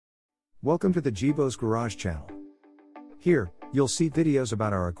Welcome to the Jibo's Garage channel. Here, you'll see videos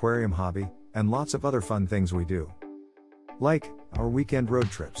about our aquarium hobby, and lots of other fun things we do. Like, our weekend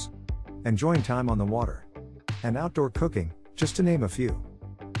road trips, enjoying time on the water, and outdoor cooking, just to name a few.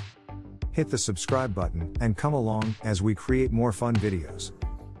 Hit the subscribe button, and come along as we create more fun videos.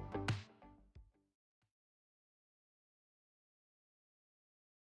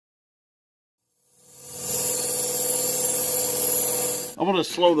 I want to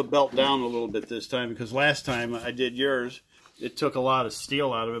slow the belt down a little bit this time because last time I did yours, it took a lot of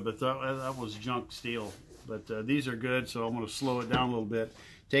steel out of it, but that was junk steel. But these are good, so I'm going to slow it down a little bit,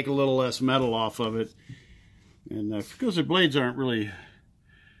 take a little less metal off of it, and because the blades aren't really,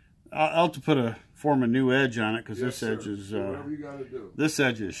 I'll have to form a new edge on it because this edge is whatever you gotta do. This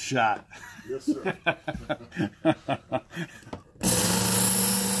edge is shot. Yes, sir.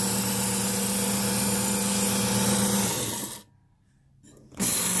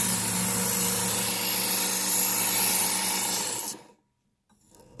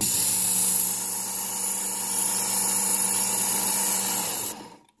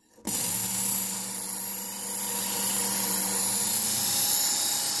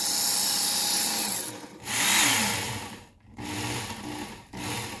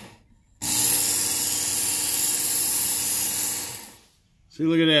 See,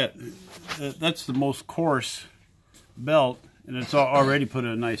 look at that. That's the most coarse belt, and it's already put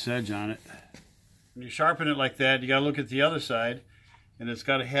a nice edge on it. When you sharpen it like that, you got to look at the other side, and it's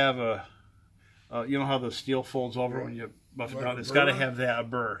got to have a, you know how the steel folds over when you buff it down? It's got to have that, a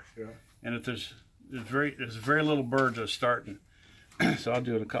burr. Yeah. And if there's very little burr just starting. So I'll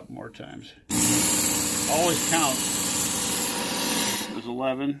do it a couple more times. Always count. There's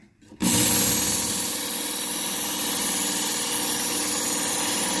 11.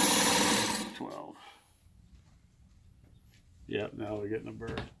 Yep, now we're getting a burr.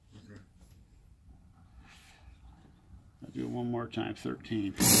 Okay. I'll do it one more time,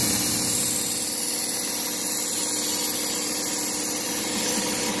 13.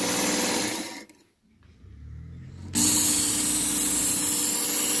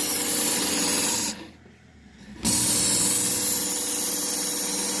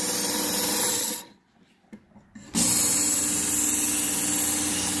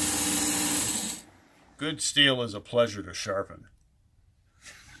 Good steel is a pleasure to sharpen.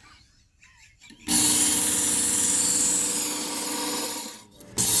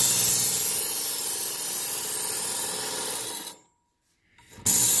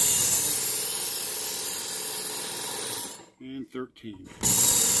 And 13. That's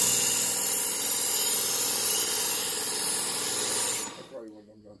probably when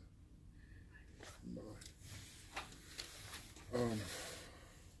I'm done.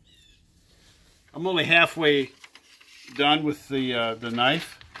 I'm only halfway done with the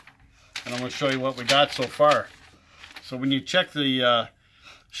knife, and I'm going to show you what we got so far. So when you check the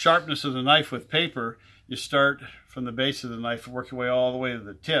sharpness of the knife with paper, you start from the base of the knife and work your way all the way to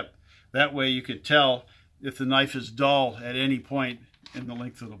the tip. That way you could tell if the knife is dull at any point in the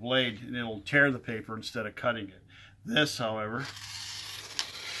length of the blade, and it'll tear the paper instead of cutting it. This, however,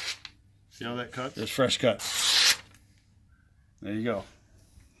 see how that cuts? It's fresh cut. There you go.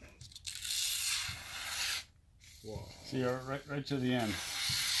 Wow. See, right to the end.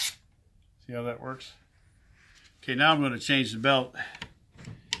 See how that works? Okay, now I'm going to change the belt.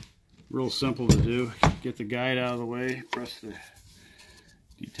 Real simple to do. Get the guide out of the way, press the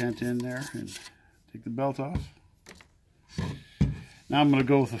detent in there, and take the belt off. Now I'm going to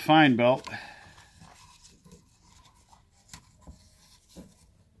go with a fine belt.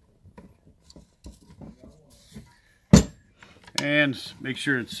 And make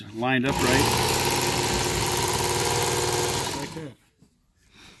sure it's lined up right.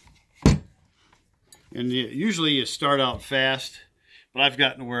 And usually you start out fast, but I've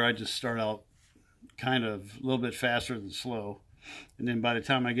gotten to where I just start out kind of a little bit faster than slow. And then by the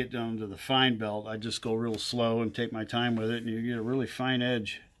time I get down to the fine belt, I just go real slow and take my time with it, and you get a really fine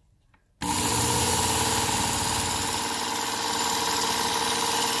edge.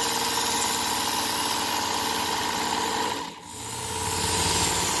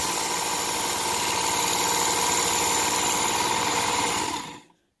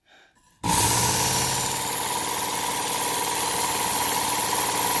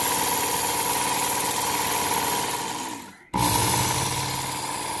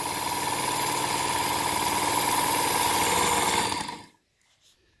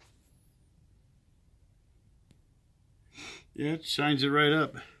 Yeah, it shines it right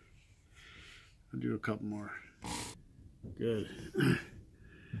up. I'll do a couple more. Good.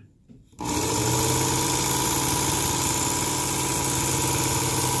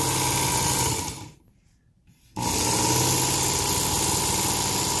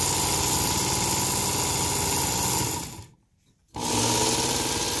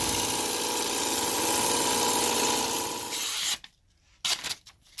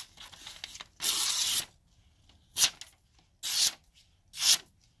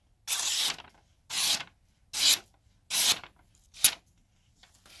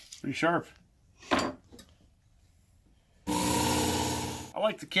 Pretty sharp. I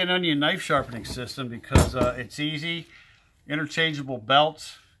like the Ken Onion knife sharpening system because it's easy. Interchangeable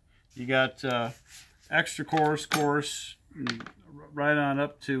belts. You got extra coarse, right on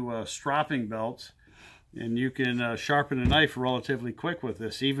up to stropping belts, and you can sharpen a knife relatively quick with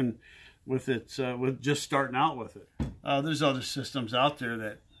this, even with with just starting out with it. There's other systems out there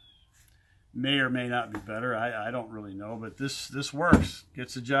that may or may not be better. I don't really know, but this works,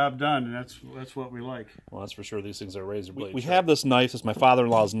 gets the job done, and that's what we like. Well, that's for sure. These things are razor blade. We have this knife. It's my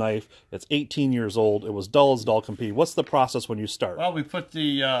father-in-law's knife. It's 18 years old. It was dull as dull can be. What's the process when you start? Well, we put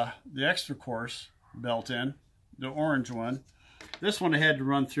the extra coarse belt in, the orange one. This one I had to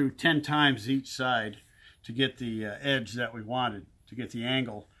run through 10 times each side to get the edge that we wanted, to get the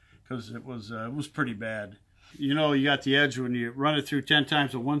angle, because it was pretty bad. You know, you got the edge when you run it through 10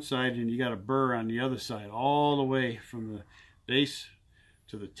 times on one side, and you got a burr on the other side, all the way from the base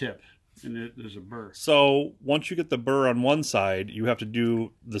to the tip, and there's a burr. So once you get the burr on one side, you have to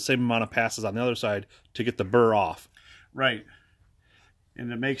do the same amount of passes on the other side to get the burr off. Right, and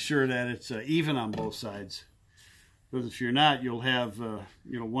to make sure that it's even on both sides. Because if you're not, you'll have,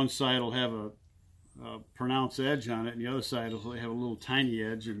 you know, one side will have a pronounced edge on it, and the other side will have a little tiny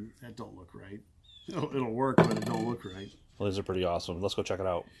edge, and that don't look right. It'll work, but it don't look right. Well, these are pretty awesome. Let's go check it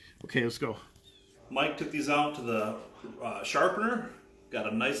out. Okay, let's go. Mike took these out to the sharpener, got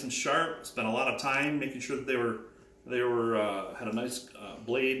them nice and sharp. Spent a lot of time making sure that they had a nice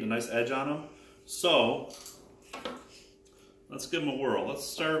blade, a nice edge on them. So let's give them a whirl. Let's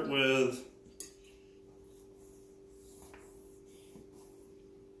start with.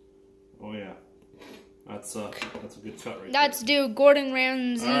 Oh yeah, that's a good cut right Let's do Gordon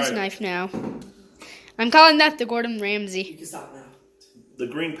Ramsay's knife now. I'm calling that the Gordon Ramsay. You can stop now. The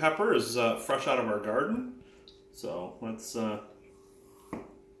green pepper is fresh out of our garden, so let's. Oh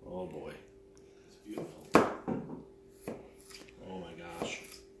boy, it's beautiful. Oh my gosh.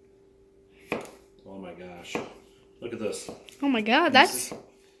 Oh my gosh. Look at this. Oh my God, that's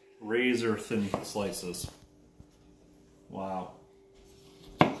Razor thin slices. Wow.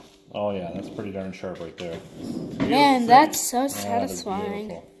 Oh yeah, that's pretty darn sharp right there. man, that's so Oh, that is satisfying.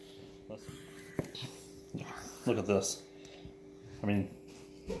 beautiful. Look at this. I mean,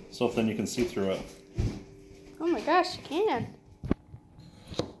 so thin you can see through it. Oh my gosh, you can.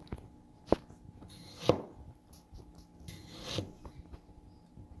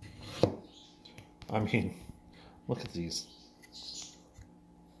 I mean, look at these.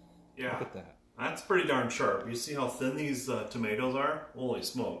 Yeah, look at that. That's pretty darn sharp. You see how thin these tomatoes are? Holy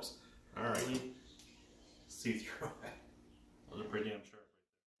smokes. All right. See through it. Those are pretty damn sharp.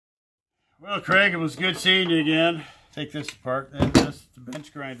 Well, Craig, it was good seeing you again. Take this apart. And that's the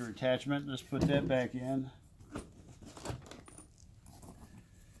bench grinder attachment. Let's put that back in.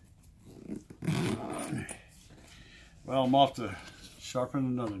 Well, I'm off to sharpen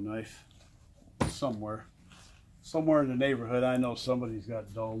another knife somewhere. Somewhere in the neighborhood, I know somebody's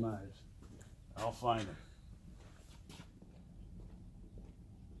got dull knives. I'll find them.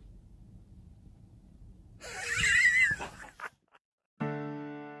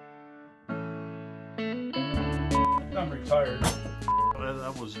 I'm retired.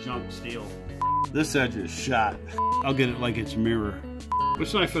 That was junk steel. This edge is shot. I'll get it like it's mirror.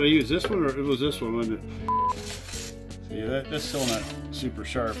 Which knife did I use? This one, or it was this one, wasn't it? See, that's still not super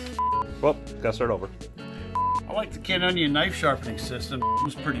sharp. Well, gotta start over. I like the Ken Onion knife sharpening system. It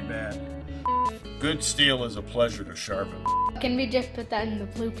was pretty bad. Good steel is a pleasure to sharpen. Can we just put that in the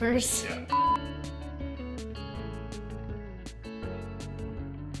bloopers? Yeah.